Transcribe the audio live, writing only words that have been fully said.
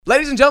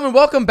Ladies and gentlemen,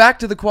 welcome back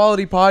to the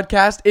Quality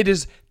Podcast. It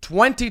is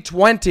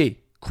 2020.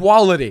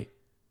 Quality.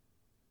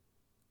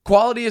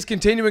 Quality is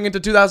continuing into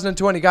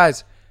 2020.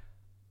 Guys,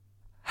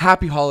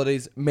 happy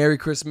holidays, Merry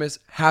Christmas,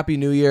 Happy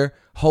New Year.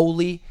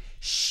 Holy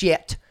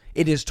shit.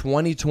 It is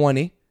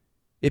 2020.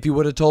 If you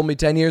would have told me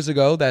 10 years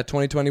ago that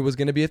 2020 was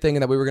going to be a thing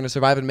and that we were going to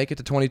survive and make it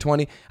to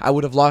 2020, I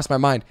would have lost my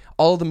mind.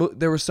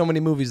 There were so many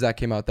movies that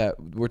came out that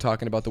were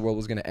talking about the world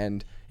was going to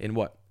end in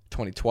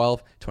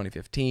 2012,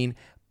 2015,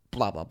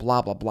 blah, blah,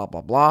 blah, blah, blah,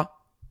 blah, blah.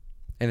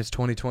 And it's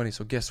 2020,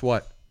 so guess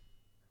what?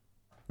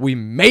 We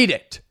made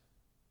it.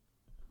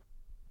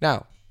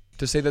 Now,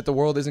 to say that the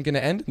world isn't going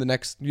to end in the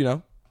next,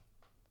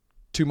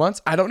 2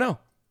 months, I don't know.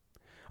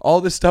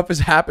 All this stuff is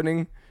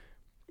happening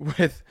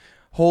with,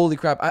 holy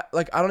crap.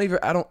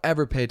 I don't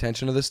ever pay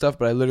attention to this stuff,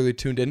 but I literally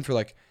tuned in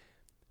for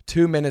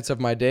 2 minutes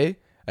of my day,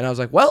 and I was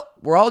like, well,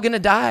 we're all going to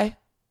die.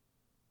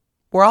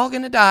 We're all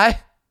going to die.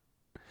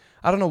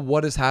 I don't know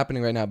what is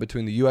happening right now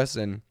between the U.S.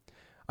 and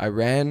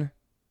Iran,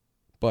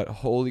 but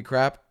holy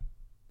crap,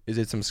 is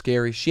it some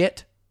scary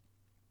shit?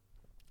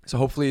 So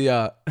hopefully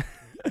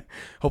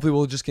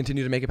we'll just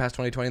continue to make it past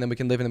 2020, and then we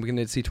can live and then we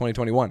can see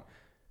 2021.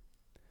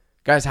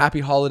 Guys,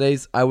 happy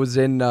holidays. I was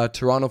in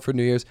Toronto for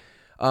New Year's.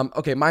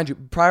 Okay, mind you,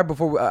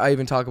 before I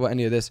even talk about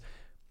any of this,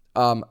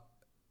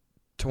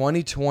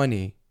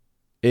 2020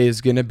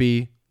 is going to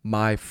be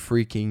my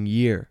freaking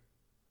year.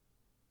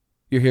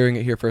 You're hearing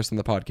it here first in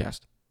the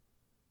podcast.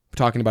 I'm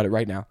talking about it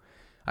right now.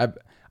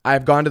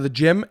 I've gone to the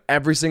gym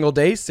every single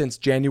day since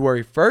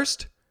January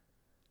 1st.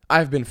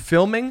 I've been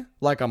filming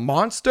like a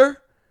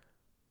monster,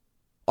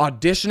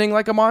 auditioning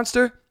like a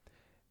monster,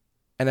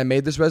 and I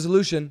made this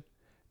resolution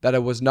that I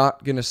was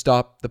not going to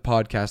stop the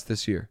podcast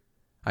this year.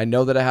 I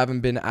know that I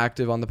haven't been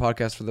active on the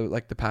podcast for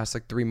the past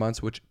 3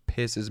 months, which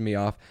pisses me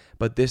off,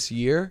 but this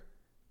year,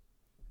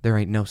 there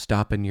ain't no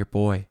stopping your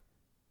boy,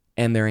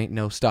 and there ain't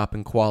no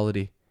stopping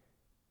quality.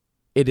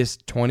 It is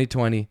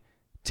 2020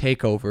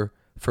 takeover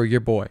for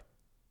your boy.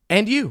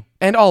 And you,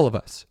 and all of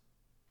us.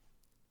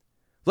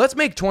 Let's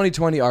make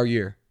 2020 our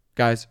year,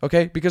 guys,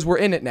 okay? Because we're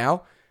in it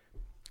now.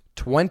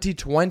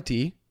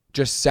 2020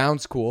 just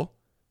sounds cool.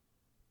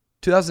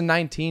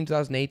 2019,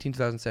 2018,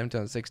 2017,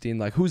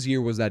 2016, whose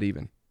year was that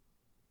even?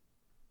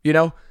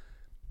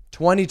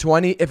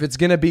 2020, if it's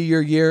going to be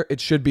your year, it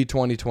should be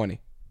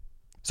 2020.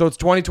 So it's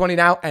 2020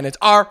 now, and it's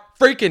our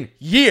freaking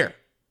year.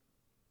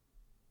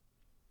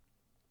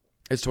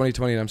 It's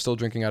 2020, and I'm still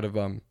drinking out of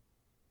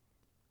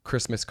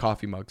Christmas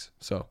coffee mugs,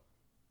 so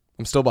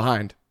I'm still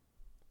behind.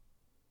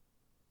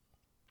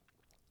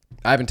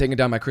 I haven't taken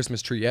down my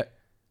Christmas tree yet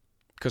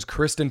because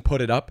Kristen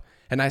put it up,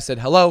 and I said,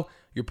 hello,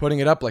 you're putting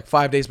it up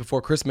 5 days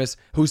before Christmas.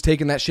 Who's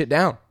taking that shit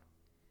down?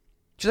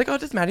 She's like, oh,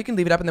 it doesn't matter. You can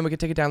leave it up, and then we can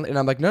take it down. And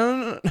I'm like,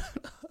 no.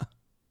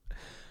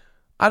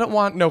 I don't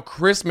want no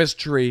Christmas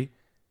tree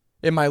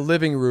in my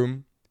living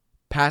room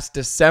past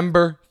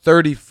December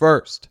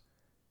 31st.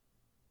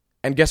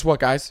 And guess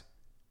what, guys?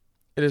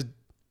 It is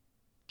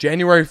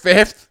January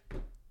 5th,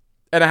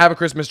 and I have a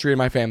Christmas tree in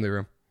my family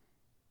room.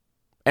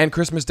 And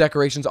Christmas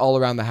decorations all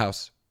around the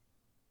house.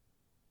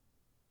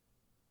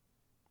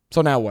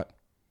 So now what?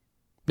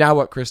 Now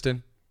what,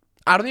 Kristen?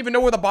 I don't even know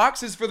where the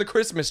box is for the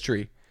Christmas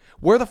tree.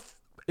 Where the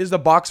is the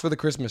box for the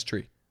Christmas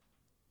tree?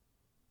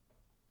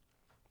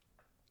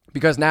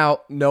 Because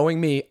now, knowing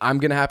me, I'm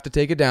going to have to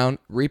take it down,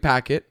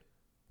 repack it,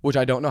 which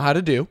I don't know how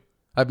to do.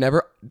 I've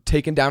never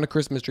taken down a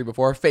Christmas tree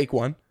before, a fake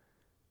one.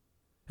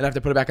 And I have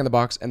to put it back in the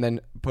box and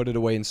then put it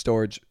away in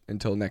storage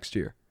until next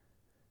year.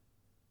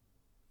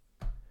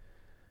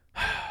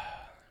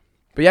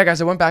 But yeah,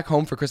 guys, I went back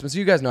home for Christmas.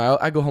 You guys know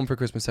I go home for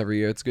Christmas every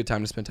year. It's a good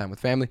time to spend time with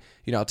family.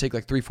 I'll take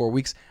 3-4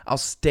 weeks. I'll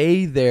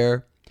stay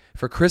there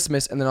for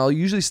Christmas, and then I'll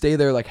usually stay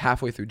there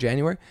halfway through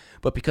January.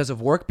 But because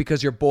of work,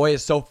 because your boy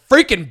is so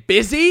freaking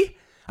busy,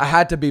 I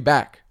had to be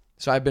back.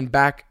 So I've been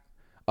back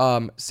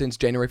since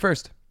January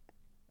 1st.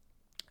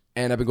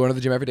 And I've been going to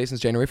the gym every day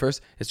since January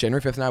 1st. It's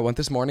January 5th now. I went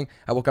this morning.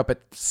 I woke up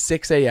at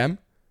 6 a.m.,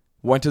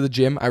 went to the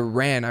gym. I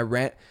ran.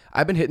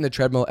 I've been hitting the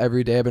treadmill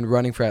every day. I've been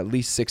running for at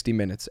least 60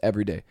 minutes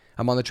every day.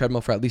 I'm on the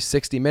treadmill for at least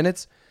 60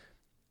 minutes,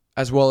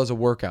 as well as a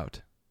workout.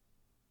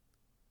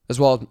 As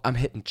well as I'm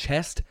hitting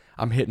chest.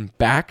 I'm hitting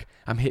back.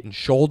 I'm hitting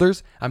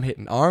shoulders. I'm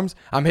hitting arms.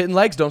 I'm hitting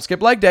legs. Don't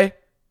skip leg day.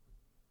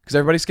 Because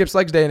everybody skips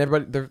legs day, and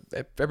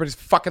everybody's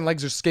fucking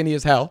legs are skinny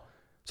as hell.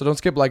 So don't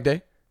skip leg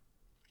day.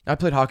 I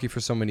played hockey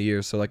for so many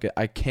years, so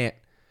I can't,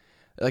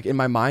 in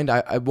my mind,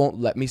 I won't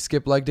let me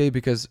skip leg day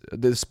because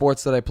the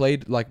sports that I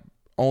played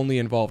only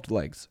involved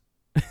legs.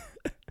 But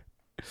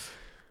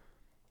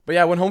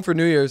yeah, I went home for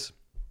New Year's.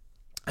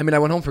 I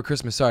went home for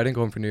Christmas. Sorry, I didn't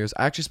go home for New Year's.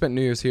 I actually spent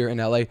New Year's here in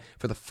LA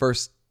for the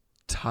first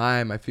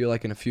time, I feel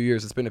in a few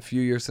years. It's been a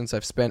few years since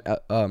I've spent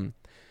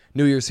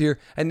New Year's here.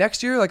 And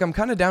next year, I'm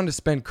kind of down to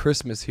spend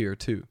Christmas here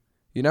too,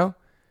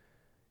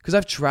 Because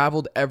I've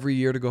traveled every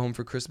year to go home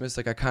for Christmas.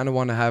 I kind of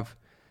want to have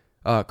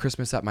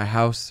Christmas at my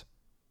house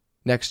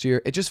next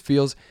year. It just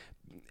feels,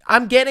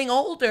 I'm getting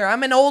older.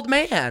 I'm an old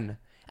man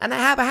and I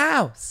have a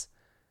house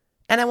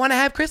and I want to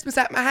have Christmas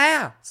at my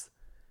house.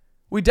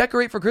 We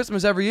decorate for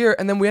Christmas every year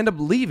and then we end up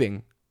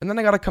leaving And then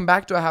I got to come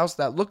back to a house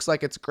that looks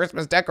like it's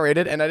Christmas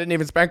decorated and I didn't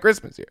even spend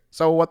Christmas here.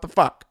 So what the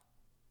fuck?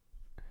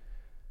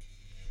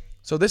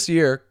 So this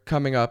year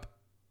coming up,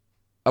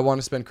 I want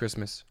to spend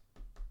Christmas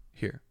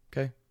here,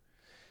 okay?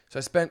 So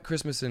I spent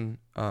Christmas in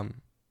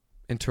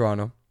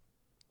Toronto,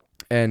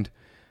 and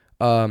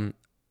I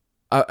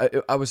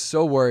was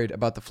so worried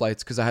about the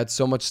flights because I had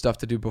so much stuff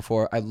to do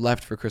before I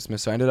left for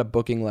Christmas. So I ended up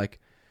booking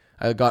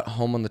I got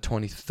home on the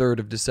 23rd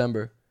of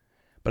December,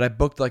 but I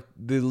booked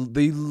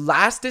the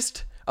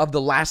lastest of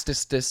the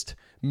lastest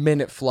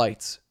minute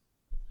flights,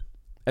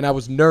 and I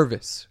was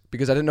nervous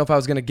because I didn't know if I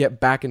was gonna get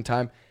back in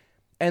time,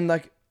 and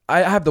I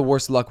have the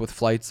worst luck with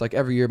flights.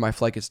 Every year my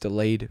flight gets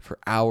delayed for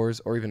hours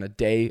or even a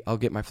day. I'll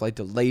get my flight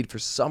delayed for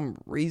some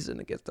reason.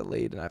 It gets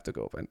delayed and I have to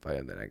go and fly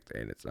the next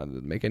day, and it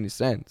doesn't make any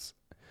sense.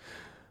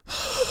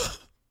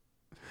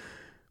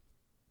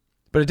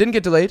 But it didn't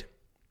get delayed.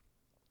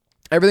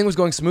 Everything was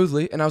going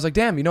smoothly, and I was like,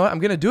 damn, you know what? I'm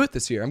going to do it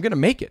this year. I'm going to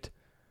make it.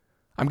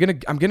 I'm going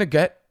to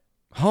get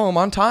home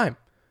on time.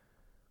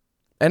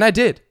 And I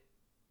did.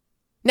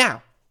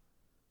 Now,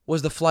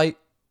 was the flight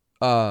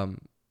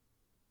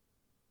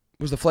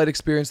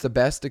experience the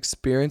best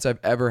experience I've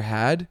ever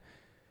had?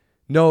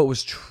 No, it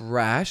was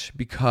trash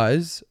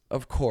because,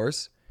 of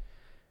course.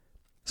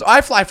 So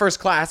I fly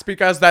first class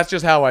because that's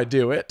just how I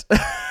do it.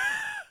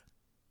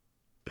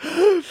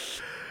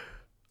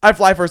 I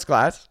fly first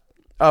class.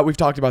 We've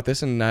talked about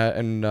this in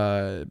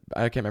I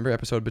can't remember,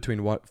 episode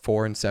between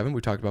 4 and 7.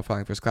 We talked about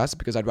flying first class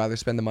because I'd rather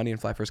spend the money and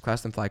fly first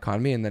class than fly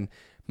economy, and then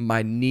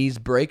my knees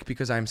break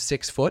because I'm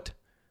 6 foot.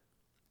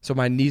 So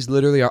my knees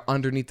literally are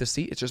underneath the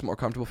seat. It's just more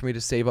comfortable for me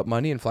to save up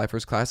money and fly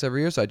first class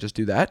every year, so I just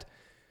do that.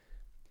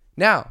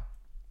 Now,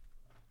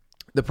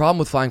 the problem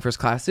with flying first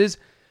class is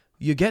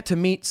you get to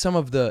meet some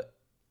of the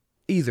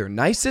either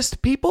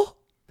nicest people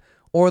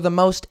or the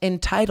most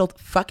entitled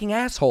fucking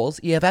assholes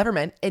you have ever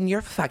met in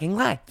your fucking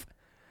life.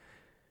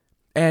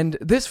 And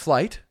this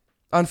flight,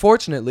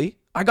 unfortunately,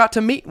 I got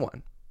to meet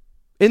one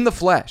in the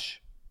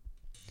flesh.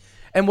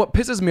 And what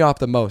pisses me off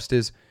the most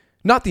is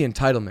not the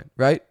entitlement,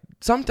 right?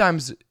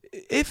 Sometimes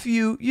if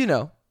you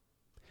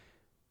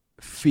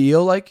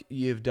feel like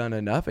you've done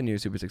enough and you're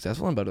super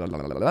successful and blah, blah, blah,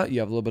 blah, blah, you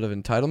have a little bit of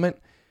entitlement,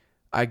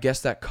 I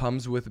guess that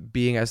comes with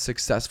being as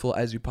successful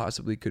as you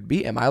possibly could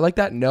be. Am I like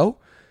that? No.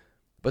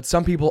 But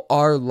some people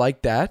are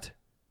like that.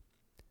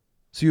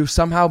 So you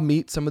somehow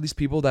meet some of these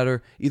people that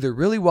are either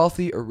really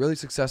wealthy or really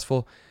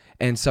successful,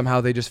 and somehow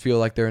they just feel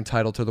like they're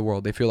entitled to the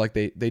world. They feel like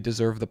they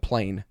deserve the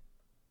plane.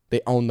 They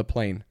own the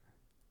plane.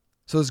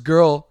 So this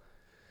girl,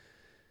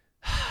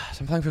 so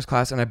I'm flying first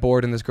class and I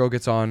board, and this girl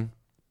gets on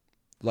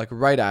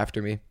right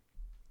after me.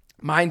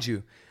 Mind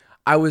you,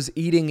 I was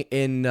eating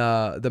in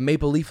the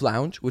Maple Leaf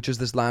Lounge, which is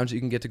this lounge that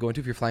you can get to go into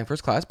if you're flying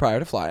first class prior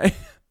to flying.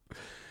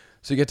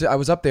 So I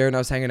was up there and I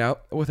was hanging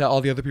out with all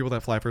the other people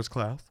that fly first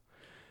class.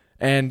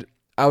 And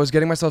I was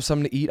getting myself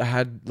something to eat. I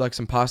had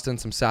some pasta and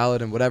some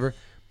salad and whatever.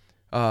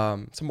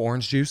 Some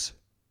orange juice.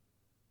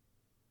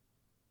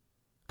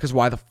 Because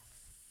why the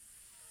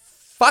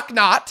fuck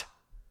not?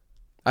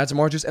 I had some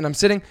orange juice and I'm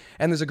sitting,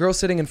 and there's a girl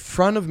sitting in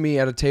front of me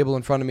at a table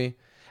in front of me.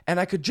 And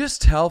I could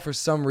just tell for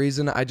some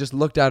reason, I just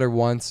looked at her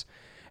once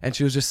and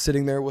she was just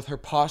sitting there with her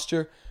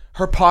posture.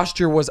 Her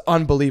posture was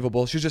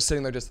unbelievable. She was just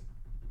sitting there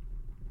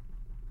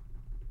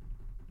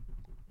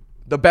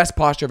the best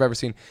posture I've ever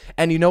seen.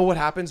 And you know what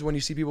happens when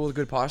you see people with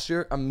good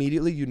posture?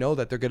 Immediately you know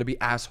that they're going to be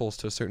assholes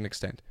to a certain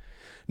extent.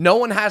 No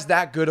one has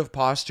that good of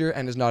posture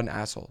and is not an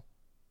asshole.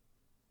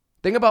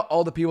 Think about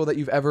all the people that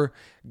you've ever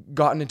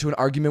gotten into an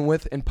argument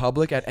with in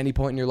public at any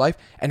point in your life,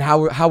 and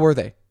how were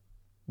they?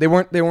 They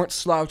weren't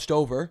slouched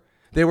over.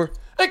 They were,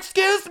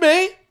 "Excuse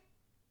me?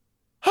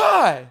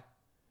 Hi.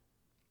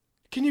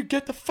 Can you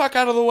get the fuck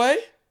out of the way?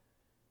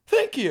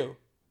 Thank you.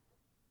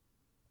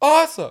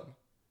 Awesome.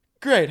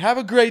 Great. Have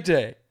a great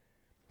day."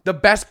 The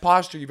best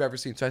posture you've ever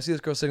seen. So I see this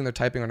girl sitting there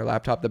typing on her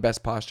laptop, the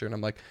best posture. And I'm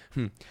like,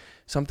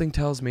 something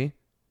tells me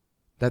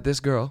that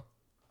this girl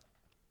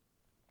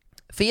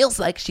feels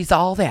like she's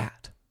all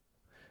that.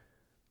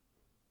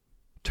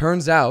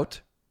 Turns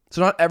out, so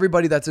not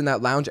everybody that's in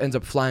that lounge ends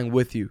up flying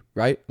with you,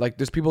 right?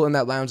 There's people in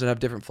that lounge that have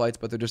different flights,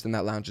 but they're just in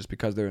that lounge just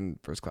because they're in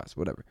first class,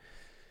 whatever.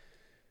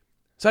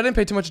 So I didn't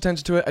pay too much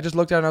attention to it. I just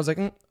looked at it and I was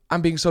like,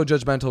 I'm being so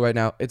judgmental right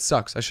now. It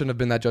sucks. I shouldn't have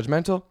been that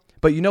judgmental.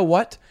 But you know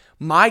what?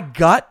 My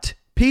gut,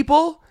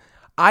 people,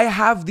 I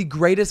have the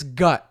greatest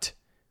gut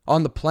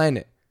on the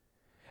planet.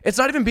 It's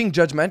not even being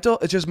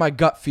judgmental. It's just my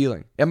gut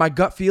feeling. And my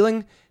gut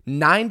feeling,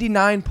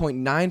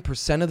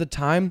 99.9% of the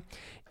time,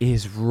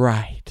 is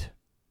right.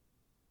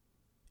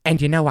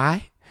 And you know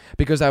why?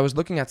 Because I was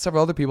looking at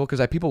several other people, because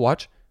I people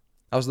watch.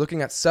 I was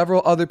looking at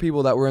several other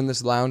people that were in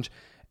this lounge,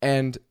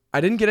 and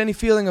I didn't get any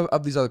feeling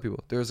of these other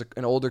people. There was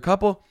an older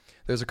couple.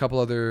 There's a couple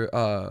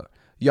other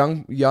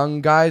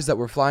young guys that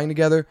were flying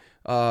together,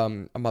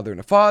 a mother and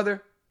a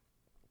father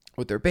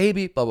with their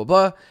baby, blah, blah,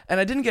 blah. And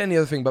I didn't get any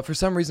other thing, but for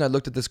some reason I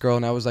looked at this girl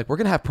and I was like, we're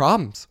going to have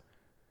problems.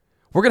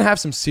 We're going to have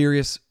some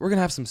serious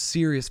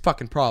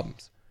fucking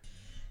problems.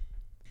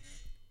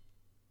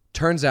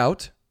 Turns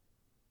out,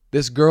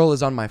 this girl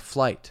is on my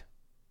flight.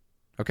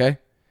 Okay?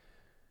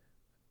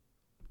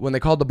 when they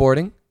called the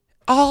boarding,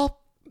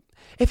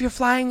 if you're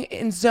flying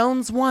in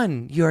zones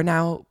 1, you're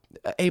now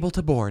able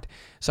to board.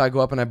 So I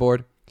go up and I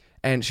board,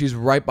 and she's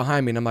right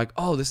behind me, and I'm like,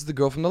 oh, this is the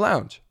girl from the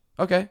lounge.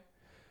 Okay.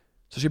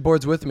 So she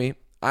boards with me.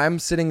 I'm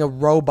sitting a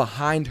row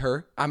behind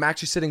her. I'm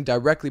actually sitting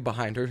directly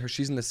behind her.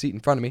 She's in the seat in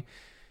front of me.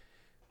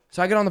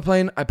 So I get on the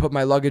plane. I put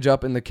my luggage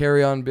up in the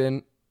carry-on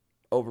bin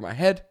over my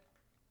head,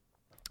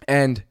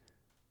 and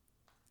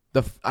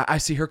I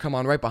see her come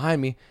on right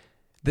behind me.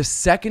 The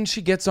second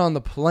she gets on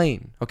the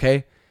plane,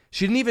 okay,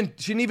 she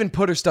didn't even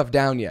put her stuff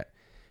down yet.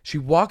 She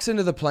walks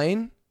into the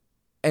plane,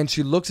 and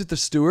she looks at the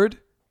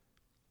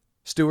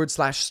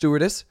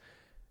steward/stewardess,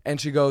 and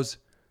she goes,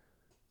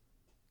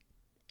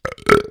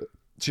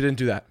 she didn't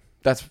do that.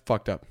 That's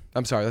fucked up.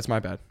 I'm sorry. That's my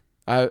bad.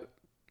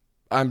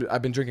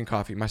 I've been drinking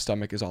coffee. My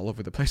stomach is all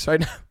over the place right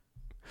now.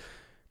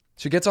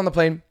 She gets on the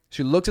plane.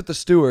 She looks at the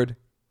steward,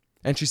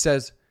 and she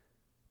says,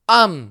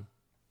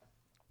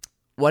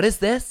 what is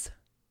this?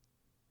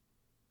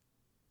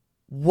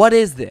 What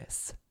is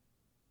this?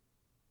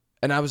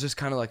 And I was just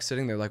kind of like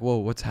sitting there like, whoa,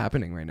 what's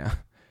happening right now?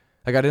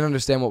 Like, I didn't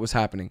understand what was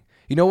happening.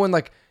 You know when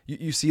like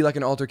you see like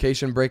an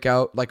altercation break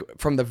out like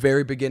from the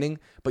very beginning,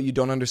 but you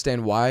don't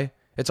understand why?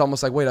 It's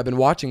almost like, wait, I've been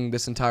watching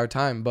this entire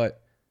time,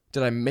 but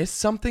did I miss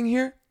something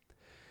here?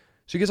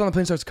 She gets on the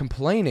plane, starts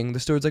complaining. The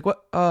steward's like,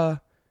 what?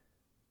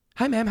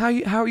 Hi, ma'am.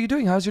 How are you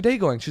doing? How's your day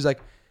going? She's like,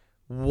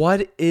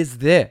 what is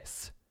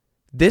this?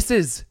 This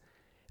is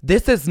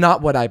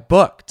not what I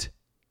booked.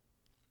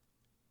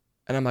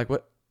 And I'm like,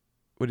 what?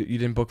 You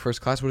didn't book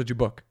first class? What did you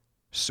book?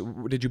 So,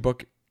 did you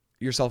book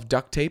yourself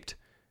duct taped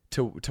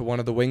to one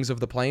of the wings of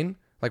the plane?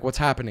 Like, what's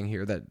happening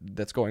here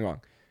that's going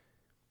on?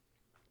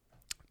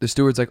 The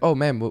steward's like, oh,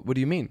 ma'am, what do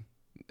you mean?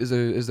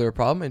 Is there a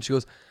problem? And she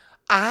goes,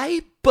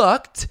 I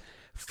booked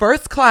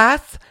first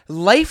class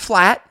lay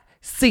flat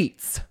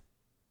seats.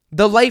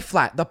 The lay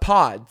flat, the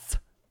pods.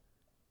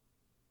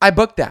 I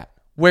booked that.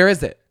 Where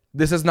is it?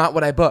 This is not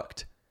what I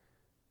booked.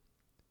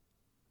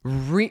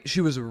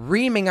 She was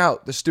reaming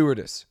out the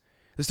stewardess.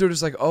 The stewardess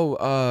is like,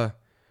 oh,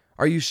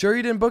 are you sure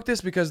you didn't book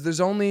this? Because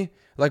there's only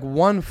like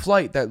one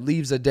flight that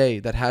leaves a day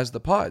that has the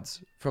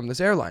pods from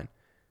this airline.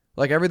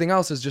 Like everything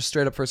else is just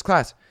straight up first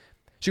class.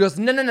 She goes,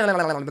 no.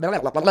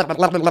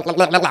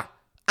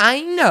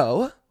 I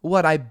know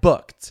what I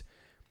booked.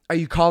 Are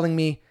you calling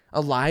me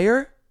a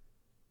liar?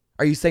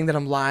 Are you saying that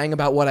I'm lying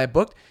about what I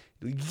booked?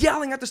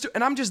 Yelling at the steward.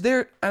 And I'm just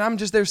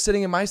there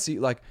sitting in my seat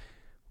like,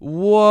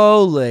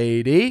 whoa,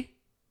 lady,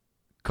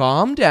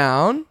 calm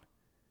down.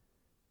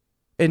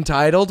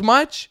 Entitled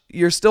much?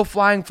 You're still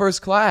flying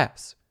first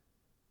class.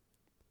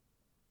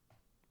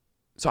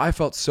 So I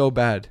felt so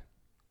bad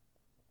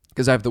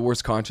because I have the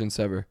worst conscience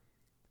ever.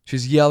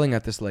 She's yelling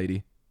at this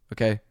lady,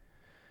 okay?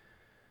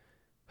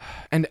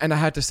 And I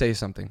had to say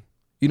something.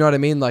 You know what I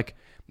mean? Like,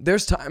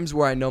 there's times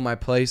where I know my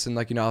place and,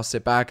 like, you know, I'll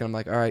sit back and I'm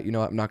like, all right, you know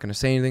what? I'm not going to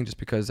say anything just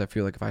because I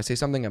feel like if I say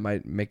something, I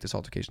might make this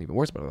altercation even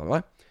worse, blah, blah,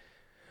 blah.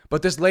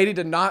 But this lady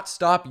did not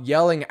stop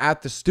yelling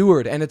at the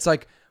steward. And it's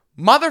like,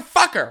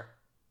 motherfucker,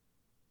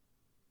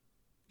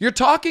 you're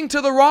talking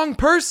to the wrong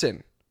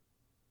person.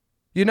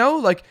 You know,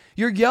 like,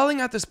 you're yelling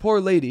at this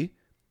poor lady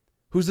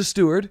who's the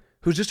steward,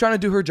 who's just trying to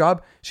do her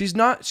job. She's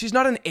not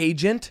an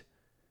agent.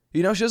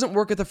 You know, she doesn't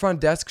work at the front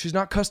desk. She's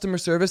not customer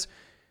service.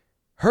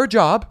 Her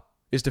job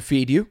is to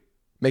feed you,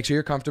 make sure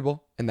you're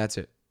comfortable, and that's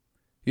it.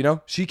 You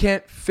know, she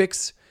can't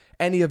fix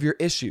any of your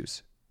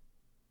issues.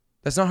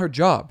 That's not her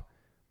job.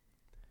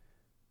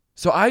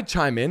 So I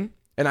chime in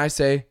and I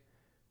say,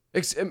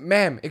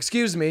 ma'am,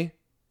 excuse me.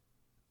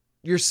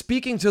 You're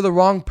speaking to the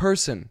wrong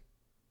person.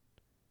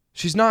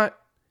 This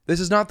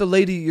is not the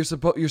lady you're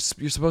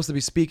supposed to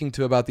be speaking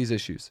to about these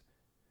issues.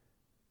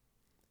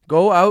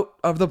 Go out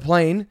of the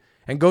plane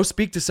and go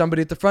speak to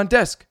somebody at the front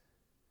desk.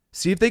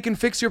 See if they can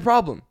fix your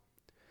problem.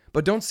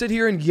 But don't sit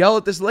here and yell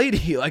at this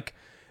lady. Like,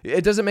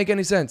 it doesn't make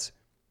any sense.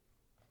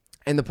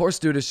 And the poor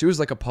stewardess, she was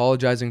like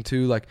apologizing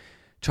too, like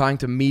trying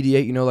to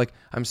mediate, you know, like,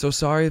 I'm so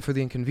sorry for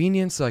the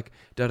inconvenience, like,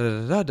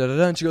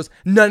 da-da-da-da-da-da-da. And she goes,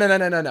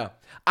 no.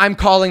 I'm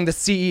calling the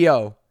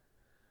CEO.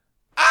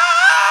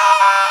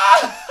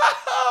 Oh,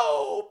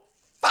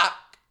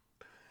 fuck.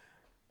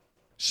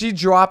 She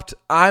dropped,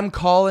 I'm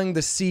calling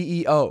the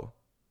CEO.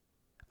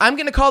 I'm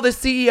going to call the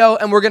CEO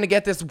and we're going to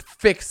get this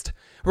fixed.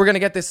 We're going to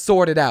get this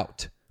sorted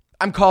out.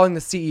 I'm calling the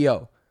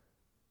CEO.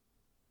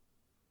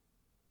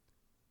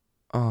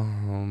 Oh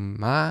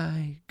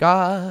my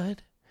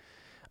God.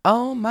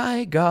 Oh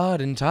my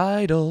God.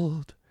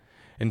 Entitled.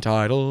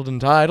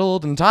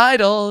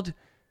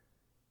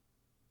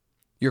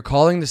 You're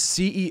calling the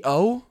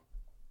CEO?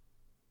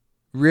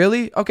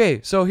 Really?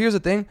 Okay, so here's the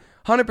thing.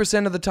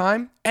 100% of the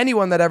time,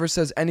 anyone that ever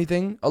says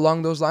anything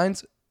along those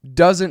lines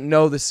doesn't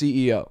know the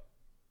CEO.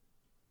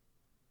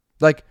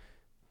 Like,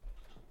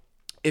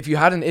 if you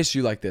had an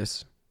issue like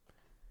this,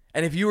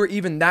 and if you were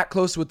even that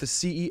close with the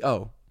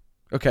CEO,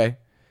 okay,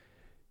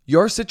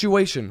 your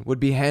situation would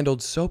be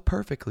handled so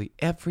perfectly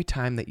every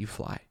time that you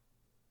fly.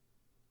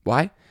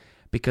 Why?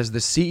 Because the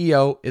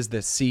CEO is the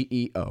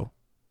CEO.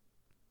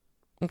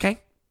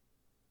 Okay?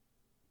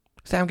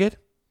 Sound good?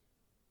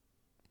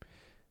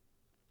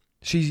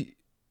 She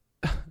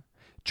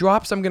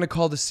drops, I'm going to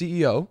call the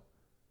CEO.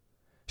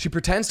 She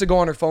pretends to go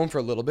on her phone for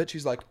a little bit.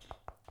 She's like,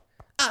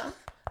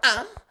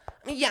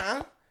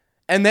 yeah.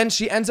 And then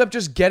she ends up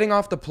just getting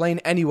off the plane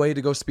anyway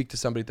to go speak to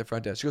somebody at the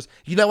front desk. She goes,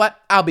 you know what?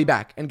 I'll be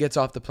back, and gets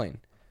off the plane.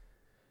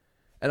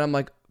 And I'm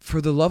like,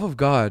 for the love of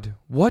God,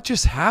 what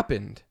just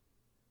happened?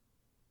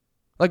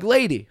 Like,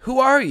 lady, who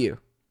are you?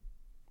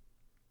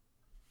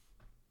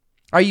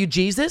 Are you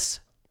Jesus?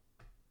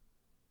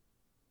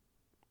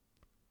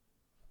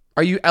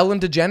 Are you Ellen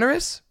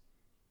DeGeneres?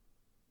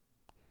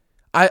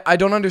 I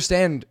don't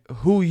understand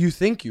who you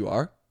think you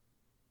are.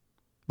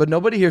 But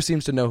nobody here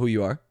seems to know who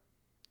you are.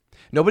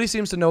 Nobody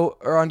seems to know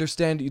or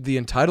understand the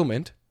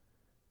entitlement.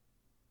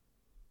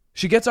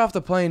 She gets off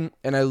the plane,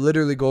 and I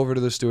literally go over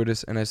to the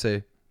stewardess and I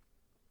say,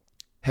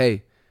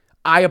 hey,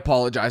 I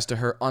apologize to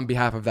her on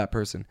behalf of that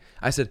person.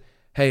 I said,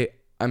 hey,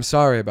 I'm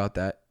sorry about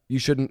that. You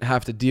shouldn't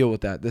have to deal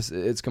with that.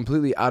 It's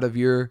completely out of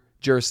your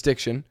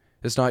jurisdiction.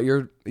 It's not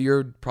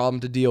your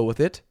problem to deal with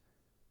it.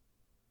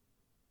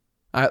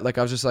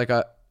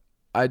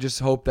 I just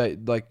hope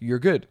that like you're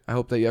good. I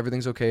hope that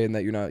everything's okay and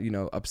that you're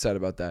not, upset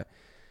about that.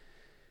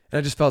 And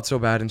I just felt so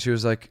bad. And she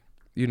was like,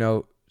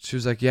 she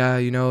was like, yeah,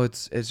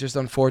 it's just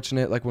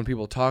unfortunate. Like when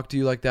people talk to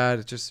you like that,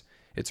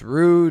 it's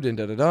rude and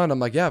da-da-da. And I'm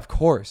like, yeah, of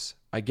course.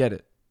 I get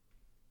it.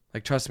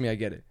 Like, trust me, I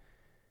get it.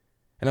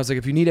 And I was like,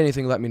 if you need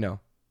anything, let me know.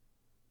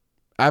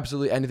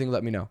 Absolutely anything,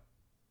 let me know.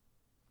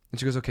 And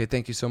she goes, okay,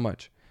 thank you so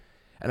much.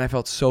 And I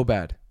felt so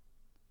bad.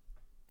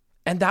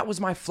 And that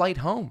was my flight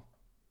home.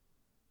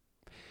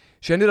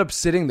 She ended up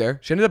sitting there.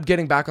 She ended up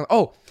getting back on.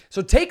 Oh,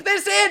 so take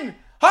this in.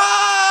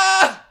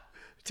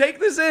 Take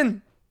this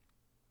in.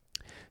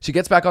 She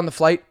gets back on the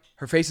flight.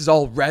 Her face is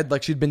all red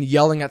like she'd been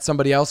yelling at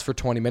somebody else for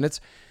 20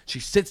 minutes. She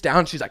sits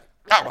down. She's like,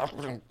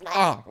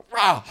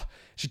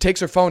 she takes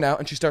her phone out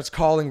and she starts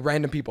calling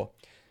random people.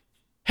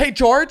 Hey,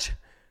 George.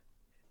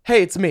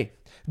 Hey, it's me.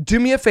 Do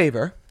me a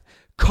favor.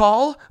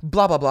 Call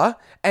blah, blah, blah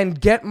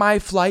and get my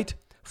flight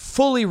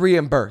fully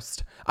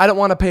reimbursed. I don't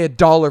want to pay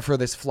 $1 for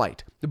this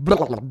flight. Blah,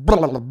 blah, blah,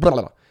 blah, blah,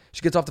 blah.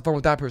 She gets off the phone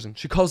with that person.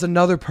 She calls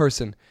another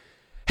person.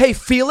 Hey,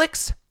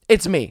 Felix,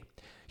 it's me.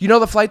 You know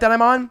the flight that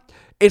I'm on?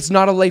 It's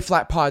not a lay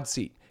flat pod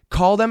seat.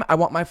 Call them. I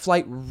want my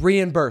flight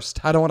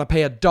reimbursed. I don't want to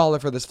pay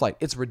 $1 for this flight.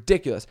 It's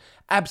ridiculous.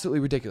 Absolutely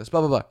ridiculous.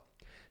 Blah, blah, blah.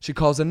 She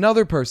calls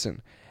another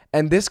person.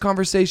 And this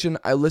conversation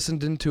I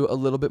listened into a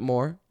little bit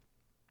more.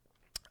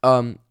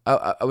 I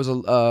was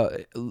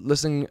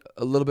listening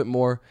a little bit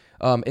more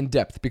in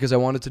depth because I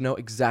wanted to know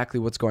exactly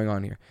what's going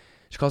on here.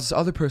 She calls this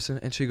other person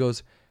and she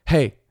goes,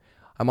 hey,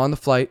 I'm on the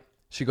flight.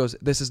 She goes,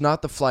 this is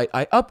not the flight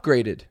I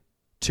upgraded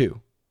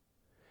to.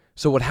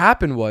 So what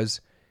happened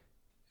was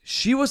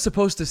she was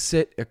supposed to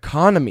sit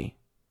economy.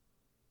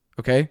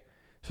 Okay?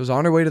 So she was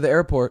on her way to the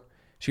airport.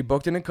 She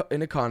booked an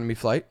economy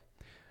flight.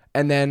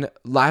 And then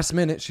last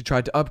minute, she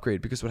tried to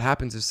upgrade because what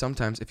happens is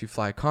sometimes if you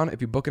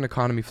book an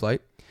economy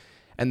flight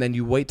and then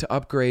you wait to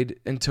upgrade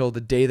until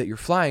the day that you're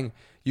flying,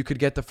 you could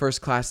get the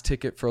first class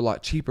ticket for a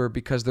lot cheaper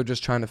because they're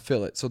just trying to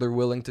fill it. So they're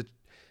willing to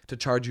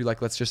charge you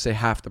like, let's just say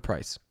half the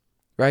price,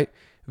 right?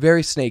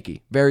 Very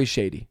snaky, very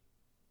shady.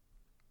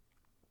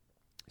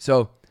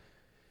 So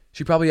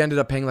she probably ended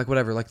up paying like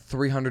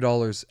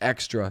 $300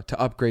 extra to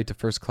upgrade to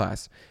first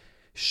class.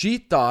 She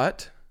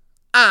thought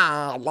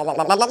that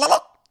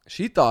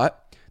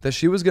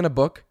she was going to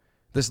book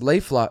this lay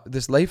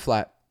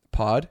flat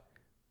pod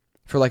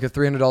for like a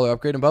 $300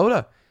 upgrade and blah, blah,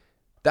 blah.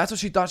 That's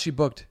what she thought she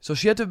booked. So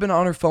she had to have been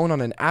on her phone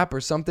on an app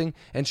or something,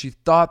 and she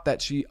thought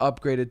that she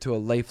upgraded to a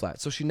lay flat.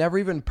 So she never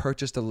even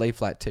purchased a lay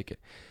flat ticket.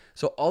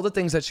 So all the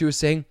things that she was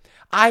saying,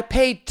 I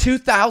paid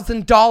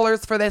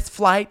 $2,000 for this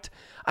flight.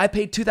 I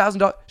paid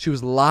 $2,000. She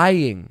was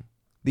lying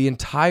the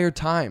entire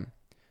time.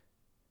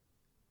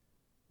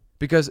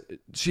 Because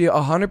she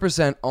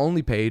 100%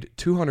 only paid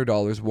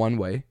 $200 one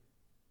way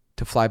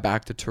to fly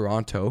back to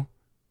Toronto.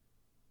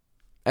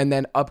 And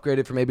then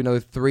upgraded for maybe another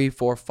 $300,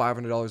 $400,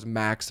 $500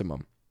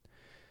 maximum.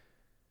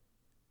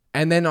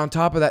 And then on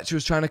top of that, she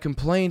was trying to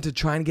complain to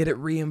try and get it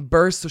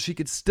reimbursed so she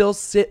could still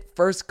sit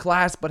first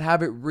class but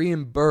have it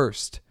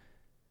reimbursed.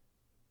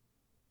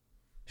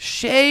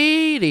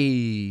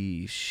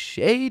 Shady,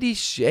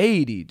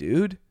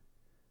 dude.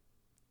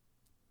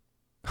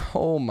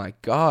 Oh my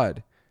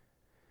God.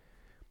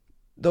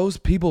 Those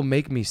people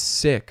make me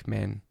sick,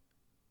 man.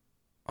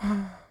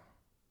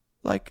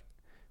 Like,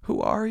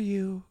 who are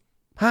you?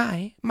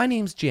 Hi, my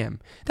name's Jim.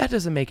 That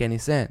doesn't make any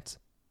sense.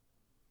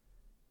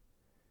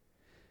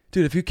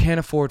 Dude, if you can't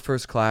afford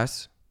first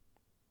class,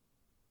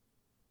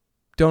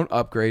 don't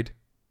upgrade.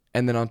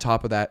 And then on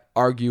top of that,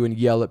 argue and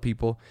yell at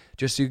people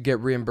just so you get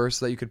reimbursed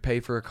so that you could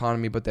pay for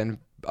economy, but then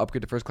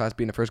upgrade to first class,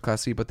 be in a first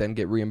class seat, but then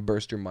get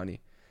reimbursed your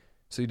money.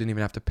 So you didn't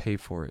even have to pay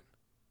for it.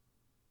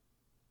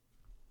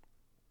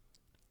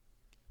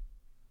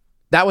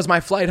 That was my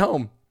flight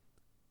home.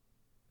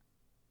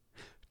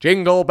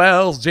 Jingle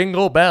bells,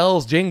 jingle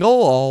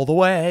all the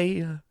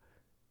way.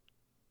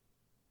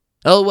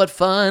 Oh, what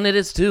fun it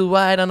is to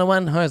ride on a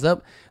one-horse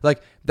up.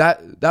 Like,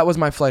 that was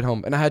my flight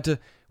home. And I had to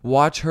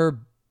watch her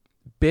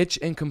bitch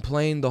and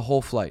complain the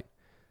whole flight.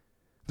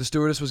 The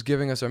stewardess was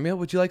giving us our meal.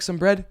 Would you like some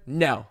bread?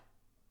 No.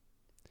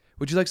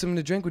 Would you like something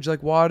to drink? Would you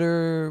like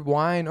water,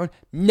 wine? Or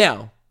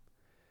no.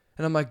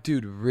 And I'm like,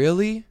 dude,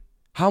 really?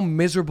 How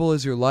miserable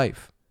is your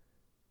life?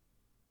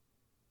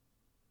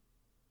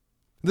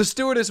 The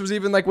stewardess was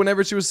even like,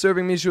 whenever she was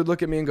serving me, she would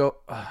look at me and go,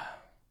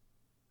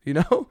 you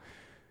know?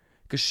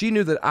 Because she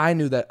knew that I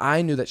knew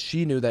that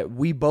she knew that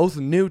we both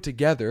knew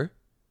together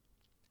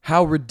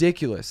how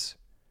ridiculous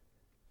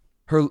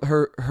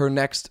her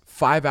next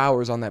 5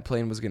 hours on that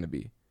plane was going to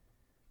be.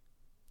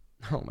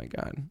 Oh my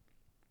God.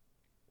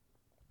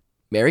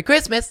 Merry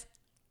Christmas.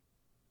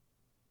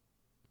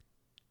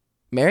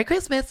 Merry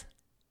Christmas.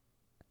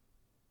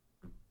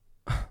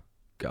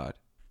 God.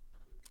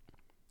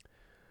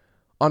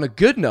 On a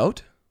good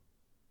note,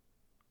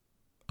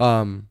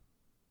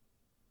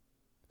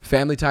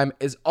 family time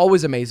is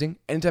always amazing.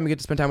 Anytime you get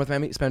to spend time with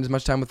family, spend as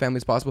much time with family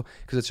as possible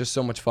because it's just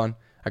so much fun.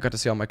 I got to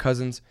see all my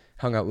cousins,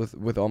 hung out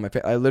with all my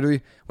family. I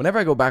literally, whenever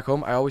I go back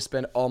home, I always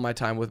spend all my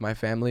time with my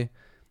family.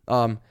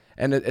 And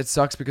it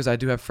sucks because I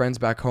do have friends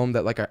back home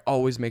that like I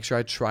always make sure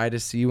I try to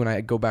see when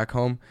I go back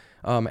home.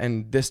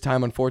 And this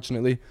time,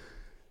 unfortunately,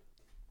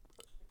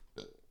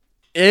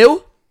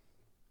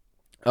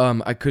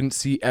 I couldn't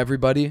see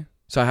everybody.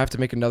 So I have to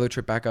make another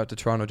trip back out to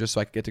Toronto just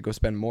so I can get to go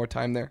spend more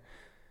time there.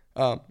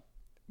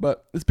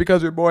 But it's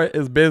because your boy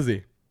is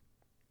busy.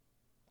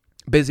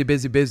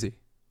 Busy.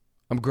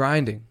 I'm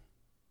grinding.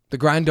 The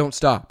grind don't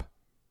stop.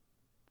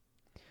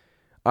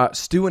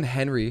 Stu and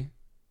Henry,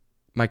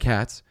 my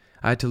cats,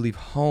 I had to leave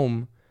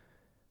home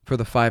for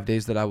the 5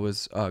 days that I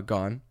was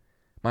gone.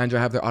 Mind you,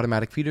 I have their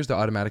automatic feeders, their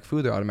automatic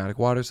food, their automatic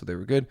water, so they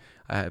were good.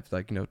 I have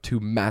 2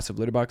 massive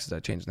litter boxes.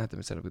 I changed that.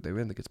 They said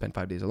they could spend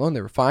 5 days alone.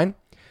 They were fine.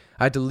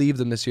 I had to leave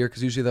them this year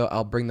because usually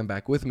I'll bring them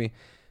back with me.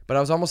 But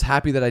I was almost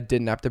happy that I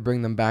didn't have to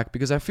bring them back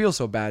because I feel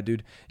so bad,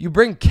 dude. You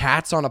bring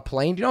cats on a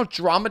plane. Do you know how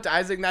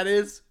traumatizing that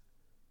is?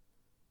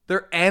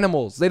 They're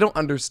animals. They don't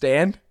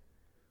understand.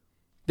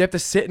 They have to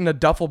sit in a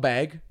duffel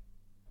bag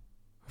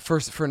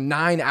for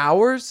 9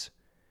 hours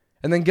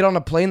and then get on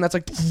a plane that's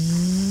like... Can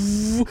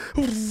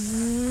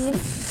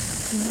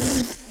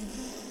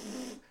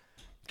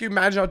you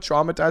imagine how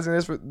traumatizing it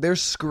is? They're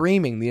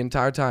screaming the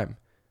entire time.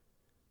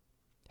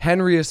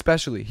 Henry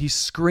especially. He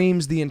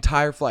screams the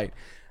entire flight.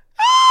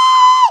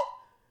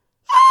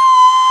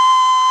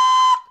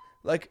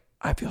 Like,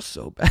 I feel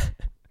so bad.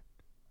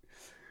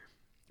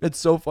 It's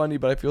so funny,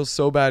 but I feel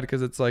so bad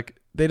because it's like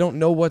they don't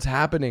know what's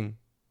happening.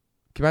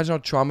 Can you imagine how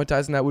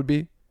traumatizing that would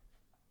be?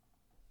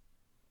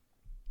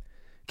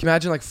 Can you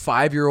imagine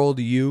 5-year-old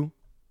you,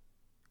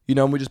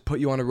 and we just put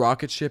you on a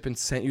rocket ship and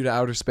sent you to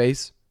outer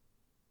space?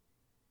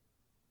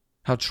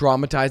 How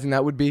traumatizing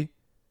that would be?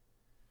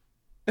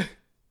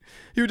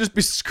 You would just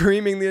be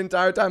screaming the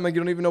entire time like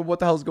you don't even know what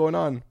the hell's going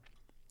on.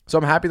 So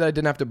I'm happy that I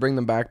didn't have to bring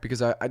them back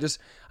because I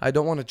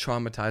don't want to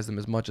traumatize them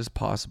as much as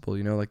possible.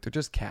 They're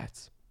just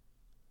cats.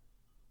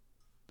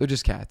 They're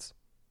just cats.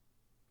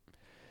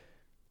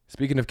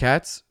 Speaking of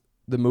cats,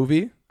 the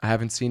movie, I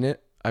haven't seen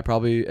it. I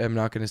probably am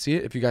not going to see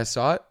it. If you guys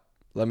saw it,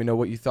 let me know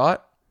what you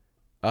thought.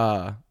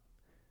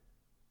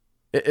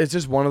 It's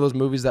just one of those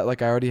movies that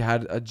I already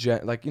had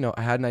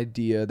I had an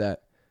idea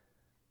that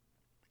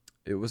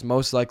it was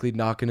most likely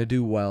not going to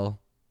do well.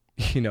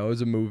 As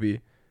a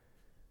movie.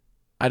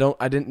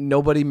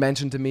 Nobody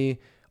mentioned to me,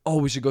 oh,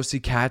 we should go see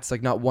Cats.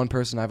 Not one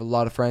person. I have a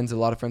lot of friends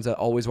that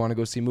always want to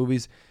go see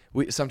movies.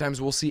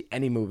 Sometimes we'll see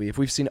any movie. If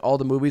we've seen all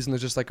the movies and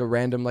there's just a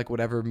random,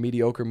 whatever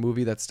mediocre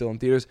movie that's still in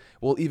theaters,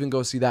 we'll even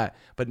go see that.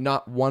 But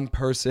not one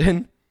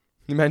person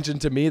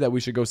mentioned to me that we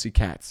should go see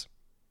Cats.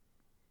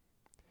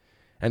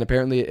 And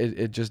apparently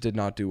it just did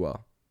not do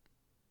well.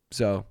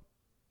 So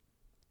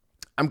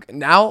I'm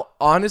now,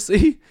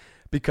 honestly,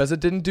 because it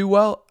didn't do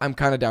well, I'm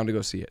kind of down to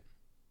go see it.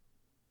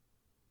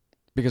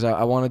 Because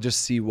I want to just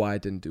see why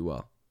it didn't do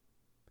well.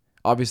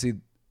 Obviously,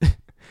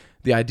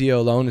 the idea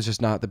alone is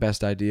just not the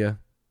best idea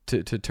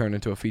to turn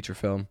into a feature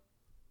film.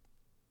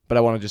 But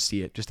I want to just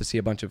see it, just to see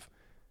a bunch of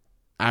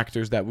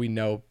actors that we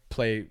know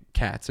play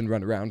cats and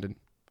run around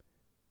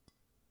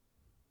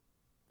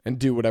and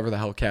do whatever the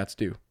hell cats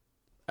do.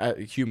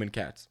 Human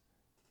cats.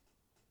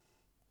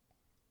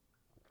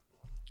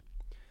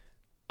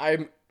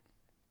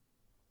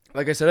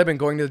 Like I said, I've been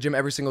going to the gym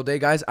every single day,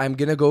 guys. I'm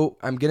going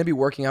to be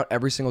working out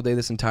every single day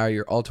this entire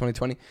year, all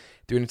 2020,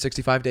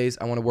 365 days.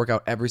 I want to work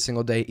out every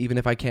single day. Even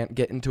if I can't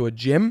get into a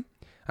gym,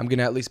 I'm going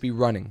to at least be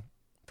running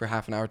for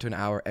half an hour to an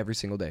hour every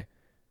single day.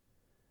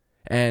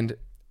 And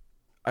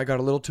I got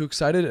a little too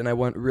excited and I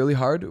went really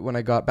hard when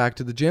I got back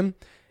to the gym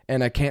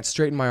and I can't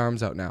straighten my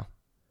arms out now.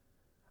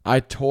 I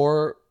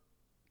tore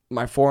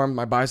my forearm,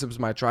 my biceps,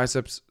 my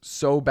triceps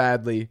so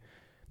badly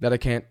that I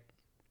can't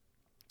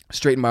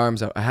straighten my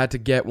arms out. I had to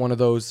get one of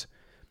those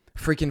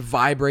freaking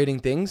vibrating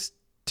things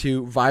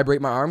to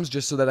vibrate my arms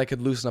just so that I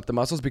could loosen up the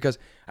muscles because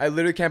I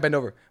literally can't bend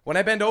over. When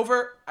I bend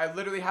over, I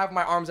literally have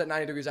my arms at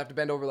 90 degrees. I have to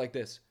bend over like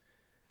this.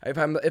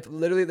 If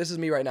literally this is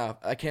me right now,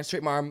 I can't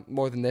straighten my arm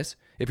more than this.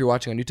 If you're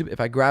watching on YouTube, if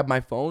I grab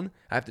my phone,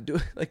 I have to do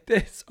it like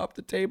this up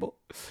the table,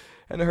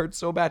 and it hurts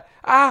so bad.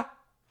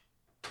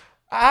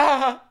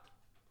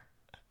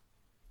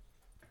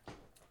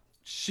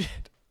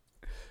 Shit.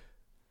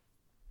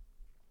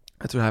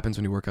 That's what happens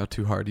when you work out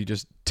too hard. You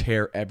just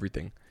tear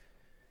everything.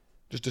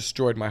 Just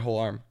destroyed my whole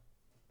arm.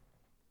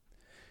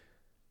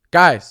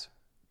 Guys,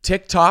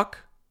 TikTok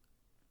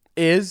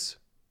is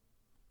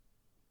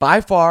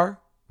by far,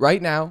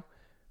 right now,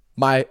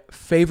 my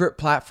favorite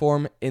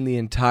platform in the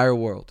entire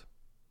world.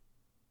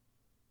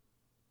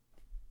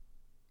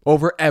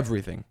 Over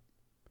everything.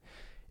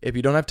 If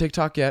you don't have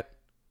TikTok yet,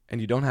 and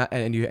you don't have,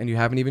 and you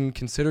haven't even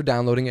considered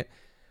downloading it,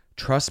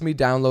 trust me,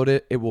 download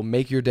it. It will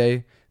make your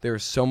day. There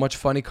is so much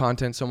funny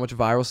content, so much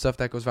viral stuff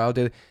that goes viral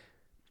daily.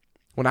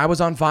 When I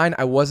was on Vine,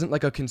 I wasn't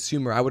like a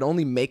consumer. I would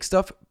only make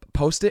stuff,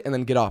 post it, and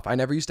then get off. I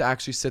never used to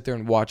actually sit there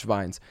and watch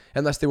Vines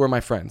unless they were my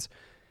friends.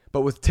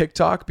 But with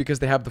TikTok, because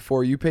they have the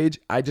For You page,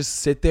 I just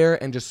sit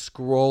there and just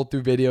scroll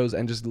through videos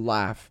and just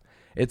laugh.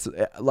 It's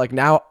like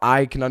now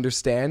I can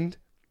understand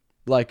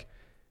like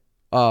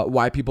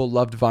why people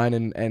loved Vine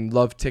and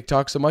love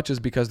TikTok so much is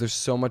because there's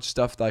so much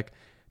stuff like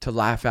to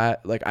laugh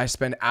at. Like I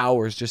spend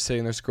hours just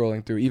sitting there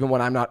scrolling through. Even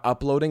when I'm not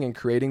uploading and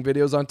creating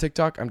videos on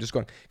TikTok, I'm just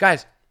going,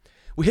 guys,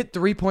 we hit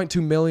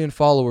 3.2 million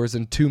followers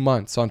in 2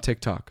 months on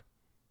TikTok.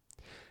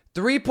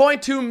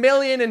 3.2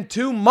 million in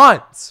 2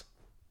 months.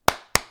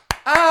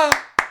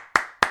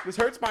 This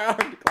hurts my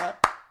arm to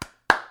clap.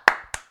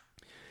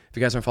 If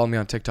you guys aren't following me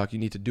on TikTok, you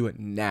need to do it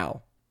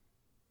now.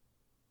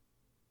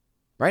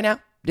 Right now.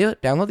 Do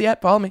it. Download the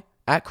app. Follow me.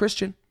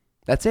 @Christian.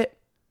 That's it.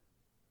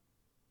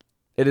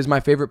 It is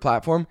my favorite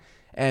platform.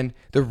 And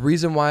the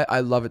reason why I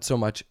love it so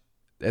much,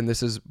 and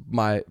this is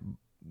my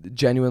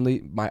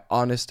genuinely my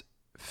honest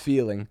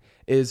feeling,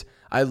 is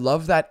I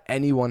love that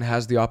anyone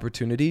has the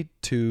opportunity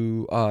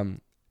to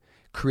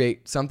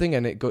create something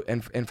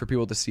and for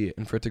people to see it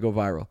and for it to go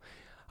viral.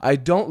 I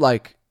don't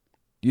like,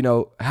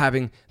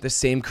 having the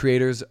same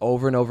creators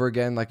over and over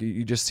again. Like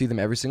you just see them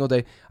every single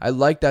day. I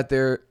like that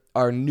there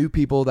are new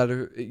people that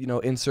are,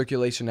 in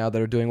circulation now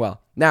that are doing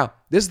well. Now,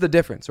 this is the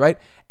difference, right?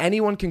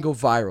 Anyone can go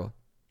viral,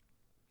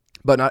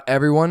 but not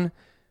everyone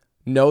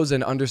knows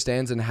and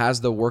understands and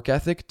has the work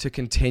ethic to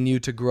continue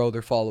to grow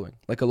their following.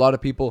 Like a lot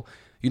of people,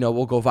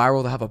 will go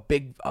viral. They'll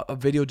have a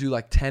video do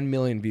like 10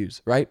 million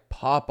views, right?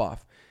 Pop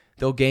off.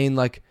 They'll gain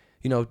like,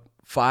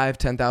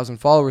 10,000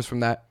 followers from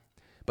that.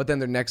 But then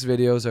their next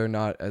videos are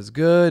not as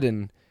good.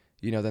 And,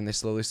 then they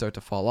slowly start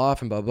to fall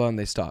off and blah, blah, and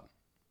they stop,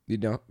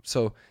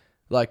 So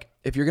like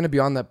if you're going to be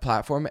on that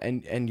platform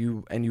and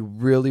you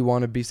really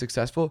want to be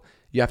successful,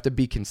 you have to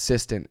be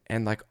consistent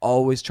and like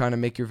always trying to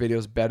make your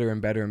videos better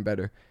and better and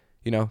better,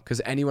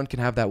 because anyone can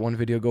have that one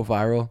video go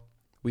viral.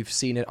 We've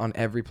seen it on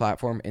every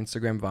platform,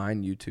 Instagram,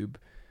 Vine, YouTube.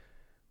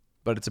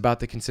 But it's about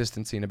the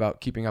consistency and about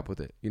keeping up with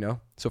it,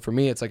 So for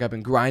me, it's like I've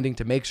been grinding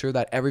to make sure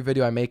that every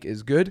video I make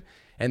is good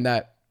and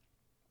that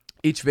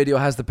each video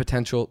has the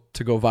potential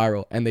to go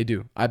viral, and they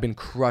do. I've been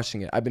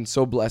crushing it. I've been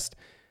so blessed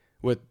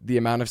with the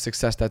amount of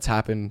success that's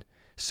happened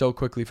so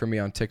quickly for me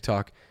on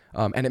TikTok.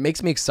 And it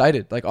makes me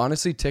excited. Like,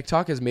 honestly,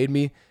 TikTok has made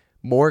me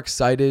more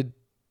excited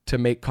to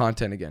make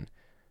content again.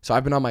 So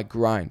I've been on my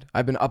grind.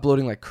 I've been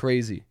uploading like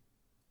crazy.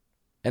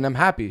 And I'm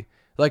happy.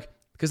 Like,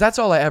 because that's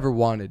all I ever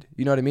wanted.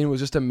 You know what I mean?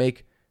 Was just to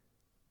make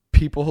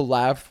people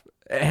laugh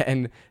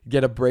and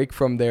get a break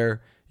from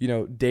their,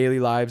 daily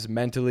lives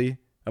mentally,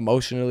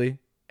 emotionally,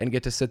 and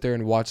get to sit there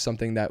and watch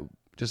something that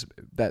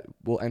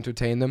will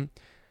entertain them.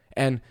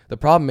 And the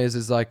problem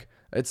is like,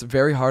 it's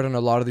very hard on a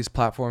lot of these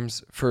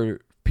platforms for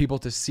people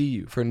to see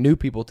you, for new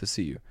people to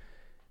see you.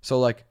 So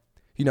like,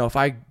 if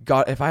I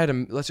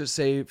had let's just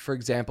say, for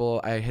example,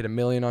 I hit 1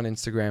 million on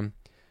Instagram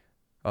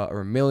or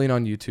 1 million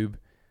on YouTube,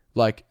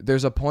 like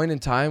there's a point in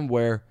time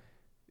where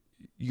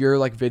your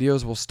like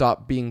videos will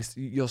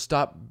you'll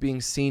stop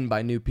being seen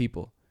by new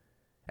people.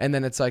 And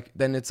then it's like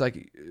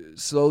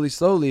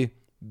slowly,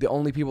 the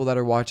only people that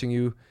are watching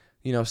you,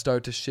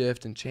 start to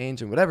shift and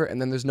change and whatever.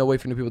 And then there's no way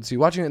for new people to see you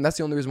watching it. And that's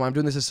the only reason why I'm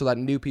doing this, is so that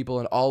new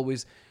people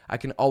I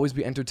can always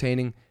be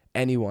entertaining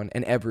anyone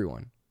and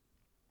everyone.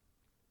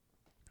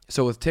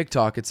 So with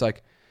TikTok, it's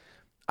like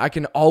I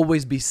can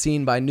always be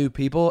seen by new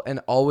people and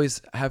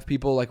always have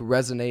people like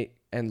resonate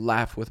and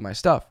laugh with my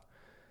stuff.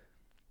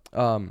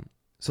 So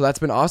that's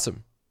been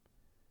awesome.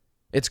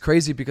 It's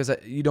crazy because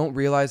you don't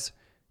realize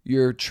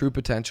your true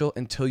potential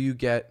until you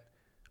get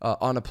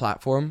on a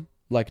platform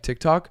like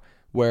TikTok,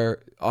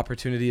 where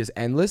opportunity is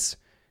endless.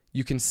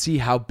 You can see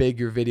how big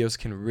your videos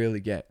can really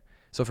get.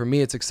 So for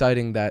me, it's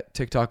exciting that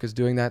TikTok is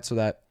doing that, so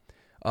that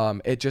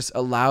it just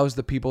allows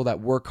the people that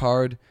work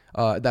hard,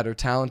 that are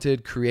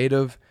talented,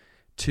 creative,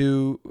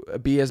 to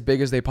be as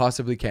big as they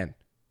possibly can.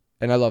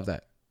 And I love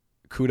that.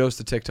 Kudos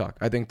to TikTok.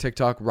 I think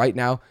TikTok right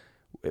now,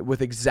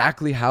 with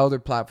exactly how their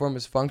platform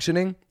is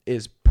functioning,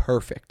 is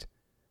perfect.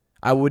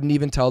 I wouldn't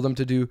even tell them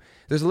to do.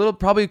 There's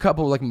probably a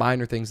couple like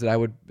minor things that I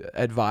would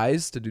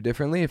advise to do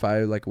differently if I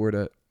like were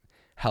to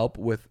help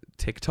with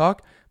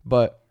TikTok.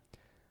 But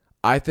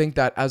I think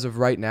that as of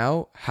right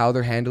now, how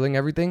they're handling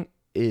everything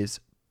is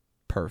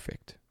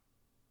perfect.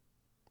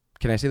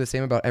 Can I say the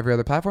same about every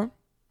other platform?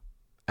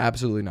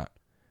 Absolutely not.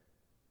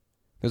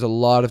 There's a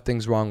lot of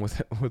things wrong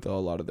with a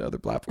lot of the other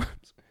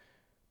platforms.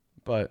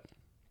 But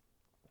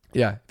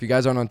Yeah, if you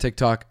guys aren't on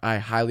TikTok, I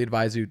highly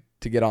advise you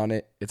to get on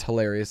it. It's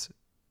hilarious.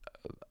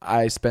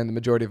 I spend the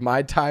majority of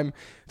my time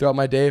throughout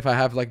my day. If I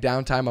have like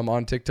downtime, I'm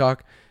on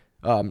TikTok.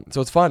 So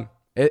it's fun.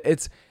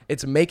 It's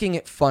making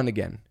it fun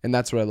again, and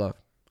that's what I love.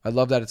 I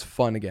love that it's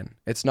fun again.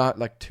 It's not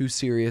like too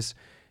serious.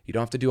 You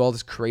don't have to do all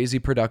this crazy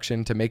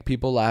production to make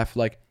people laugh.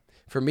 Like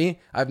for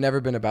me, I've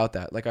never been about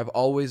that. Like I've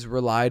always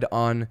relied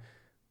on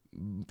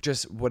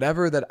just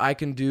whatever that I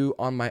can do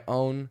on my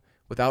own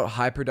without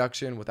high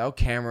production, without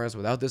cameras,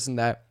 without this and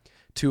that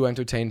to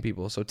entertain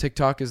people. So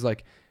TikTok is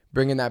like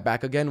bringing that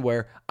back again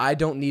where I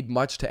don't need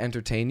much to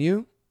entertain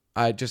you.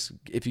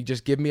 If you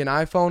just give me an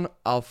iPhone,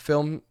 I'll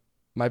film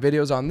my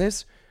videos on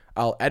this.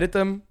 I'll edit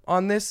them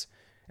on this,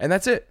 and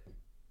that's it.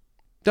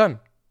 Done.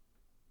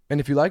 And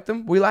if you like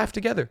them, we laugh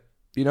together.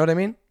 You know what I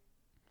mean?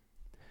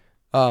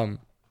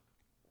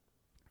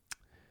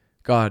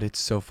 God, it's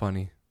so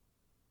funny.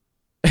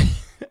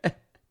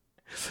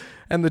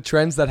 And the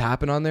trends that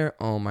happen on there,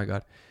 oh my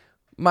God.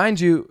 Mind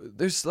you,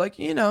 there's like,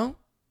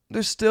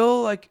 there's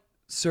still like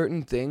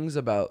certain things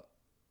about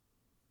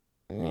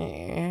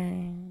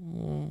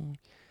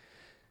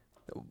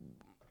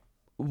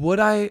would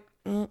I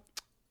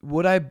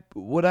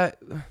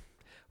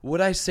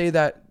say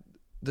that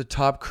the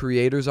top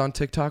creators on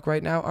TikTok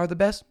right now are the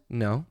best?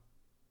 No.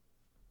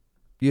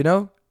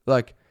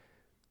 Like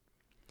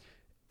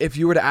if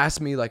you were to ask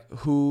me like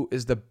who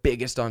is the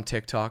biggest on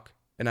TikTok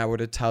and I were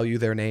to tell you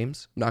their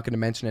names, I'm not going to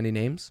mention any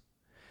names,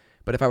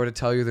 but if I were to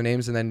tell you their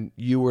names and then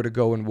you were to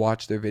go and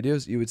watch their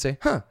videos, you would say,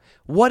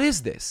 what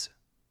is this?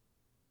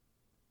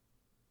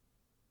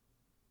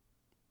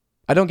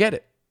 I don't get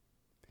it.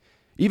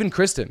 Even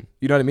Kristen,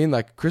 you know what I mean?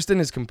 Like Kristen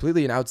is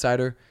completely an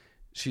outsider.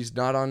 She's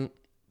not on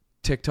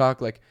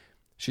TikTok. Like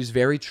she's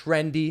very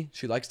trendy.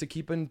 She likes to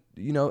keep in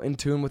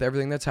tune with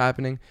everything that's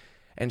happening.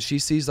 And she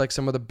sees like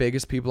some of the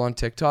biggest people on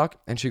TikTok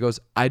and she goes,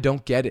 I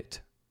don't get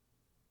it.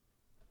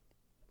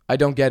 I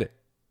don't get it.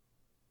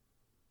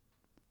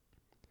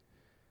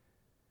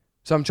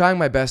 So I'm trying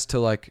my best to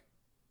like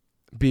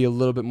be a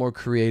little bit more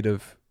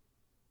creative,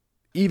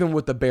 even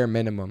with the bare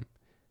minimum,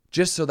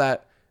 just so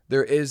that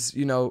there is,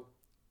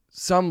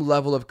 some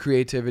level of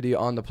creativity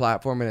on the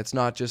platform. And it's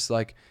not just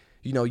like,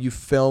 you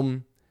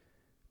film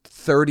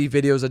 30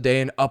 videos a day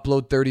and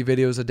upload 30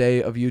 videos a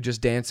day of you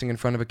just dancing in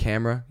front of a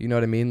camera. You know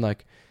what I mean?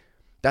 Like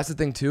that's the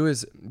thing too,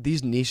 is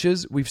these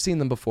niches, we've seen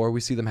them before. We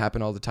see them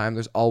happen all the time.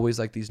 There's always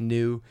like these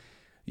new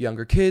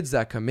younger kids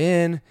that come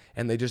in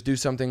and they just do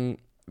something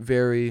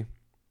very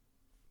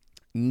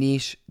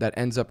niche that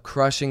ends up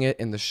crushing it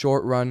in the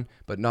short run,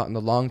 but not in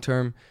the long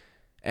term.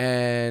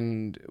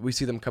 And we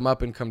see them come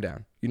up and come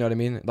down. You know what I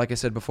mean? Like I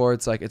said before,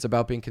 it's like, it's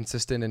about being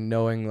consistent and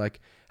knowing like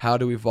how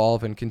to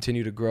evolve and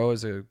continue to grow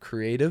as a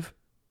creative.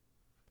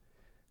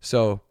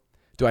 So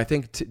do I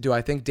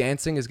think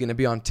dancing is going to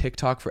be on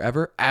TikTok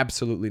forever?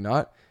 Absolutely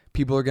not.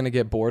 People are going to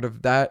get bored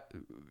of that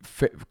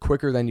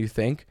quicker than you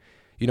think.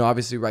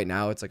 Obviously right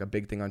now it's like a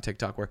big thing on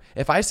TikTok where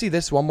if I see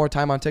this one more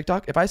time on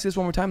TikTok, look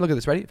at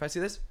this, ready? If I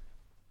see this,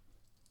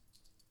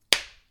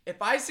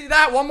 if I see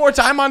that one more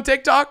time on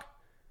TikTok,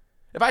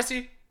 if I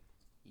see,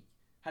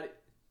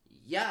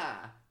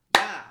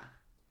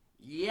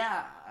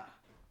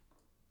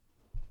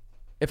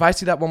 if I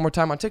see that one more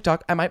time on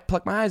TikTok, I might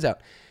pluck my eyes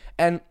out.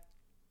 And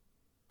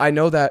I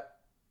know that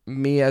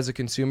me as a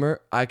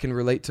consumer, I can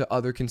relate to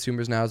other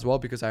consumers now as well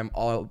because I'm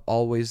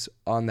always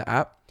on the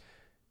app.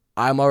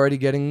 I'm already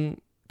getting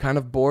kind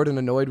of bored and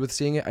annoyed with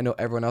seeing it. I know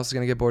everyone else is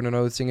going to get bored and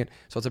annoyed with seeing it.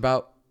 So it's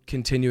about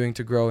continuing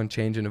to grow and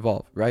change and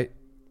evolve, right?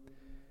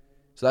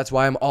 So that's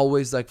why I'm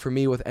always like, for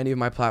me with any of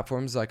my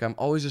platforms, like I'm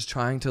always just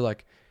trying to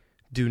like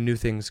do new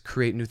things,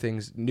 create new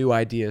things, new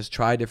ideas,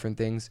 try different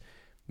things,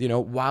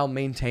 while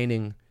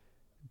maintaining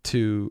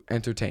to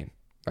entertain,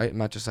 right? I'm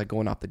not just like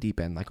going off the deep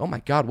end. Like, oh my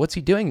God, what's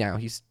he doing now?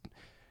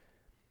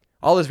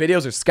 All his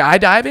videos are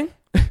skydiving.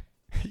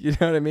 You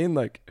know what I mean?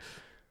 Like,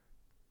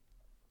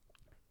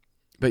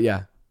 but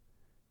yeah,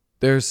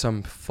 there's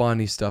some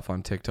funny stuff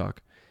on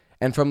TikTok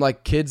and from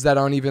like kids that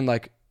aren't even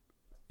like,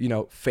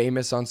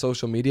 famous on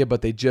social media,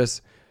 but they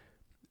just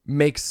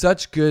make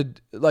such good,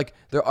 like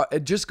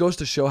it just goes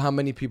to show how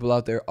many people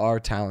out there are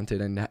talented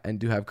and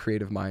do have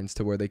creative minds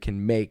to where they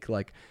can make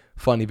like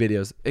funny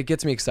videos. It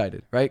gets me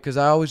excited, right? Because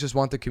I always just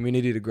want the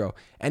community to grow.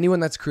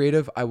 Anyone that's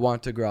creative, I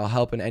want to grow. I'll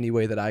help in any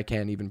way that I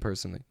can, even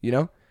personally,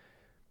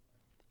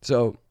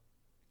 So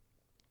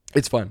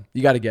it's fun.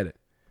 You got to get it.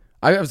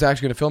 I was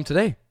actually going to film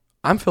today.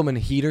 I'm filming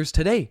heaters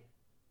today.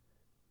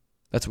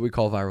 That's what we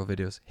call viral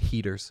videos.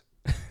 Heaters.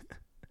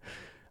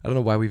 I don't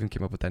know why we even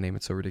came up with that name.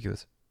 It's so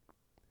ridiculous.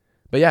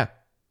 But yeah,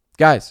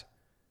 guys,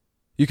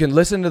 you can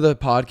listen to the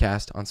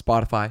podcast on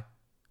Spotify,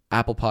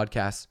 Apple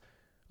Podcasts,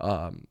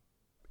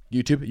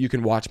 YouTube. You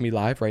can watch me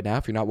live right now.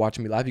 If you're not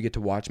watching me live, you get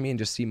to watch me and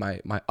just see my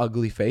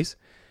ugly face.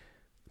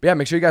 But yeah,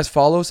 make sure you guys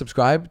follow,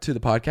 subscribe to the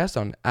podcast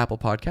on Apple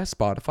Podcasts,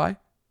 Spotify,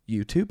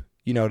 YouTube.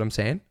 You know what I'm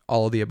saying?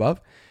 All of the above.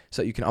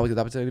 So you can always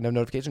get that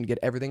notification to get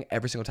everything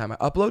every single time I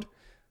upload.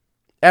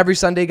 Every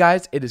Sunday,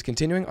 guys, it is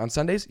continuing. On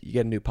Sundays, you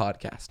get a new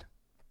podcast.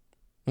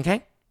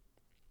 Okay?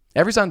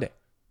 Every Sunday.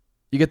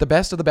 You get the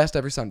best of the best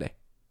every Sunday.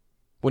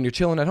 When you're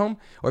chilling at home,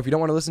 or if you don't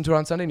want to listen to it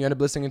on Sunday and you end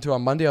up listening to it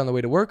on Monday on the way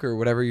to work or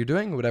whatever you're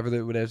doing, whatever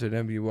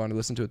you want to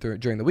listen to it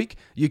during the week,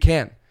 you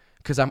can.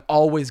 Because I'm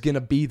always going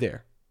to be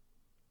there.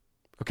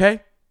 Okay?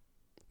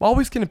 I'm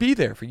always going to be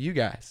there for you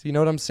guys. You know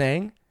what I'm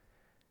saying?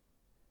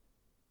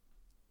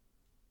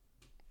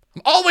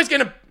 I'm always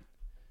going to...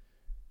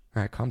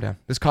 All right, calm down.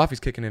 This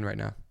coffee's kicking in right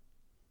now.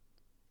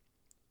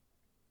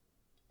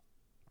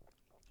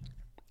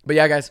 But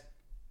yeah, guys,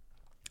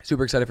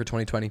 super excited for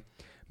 2020.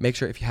 Make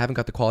sure if you haven't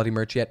got the quality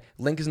merch yet,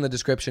 link is in the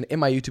description in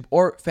my YouTube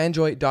or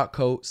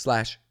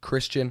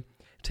fanjoy.co/Christian.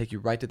 Take you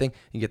right to the thing.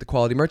 You can get the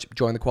quality merch.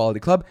 Join the quality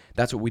club.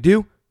 That's what we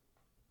do.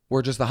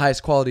 We're just the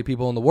highest quality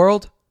people in the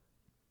world.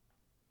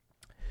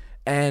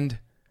 And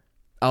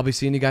I'll be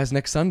seeing you guys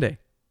next Sunday.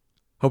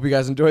 Hope you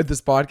guys enjoyed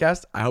this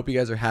podcast. I hope you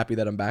guys are happy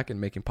that I'm back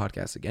and making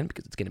podcasts again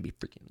because it's going to be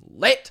freaking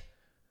lit.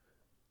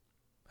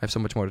 I have so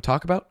much more to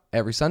talk about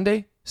every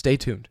Sunday. Stay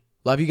tuned.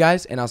 Love you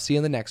guys, and I'll see you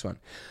in the next one.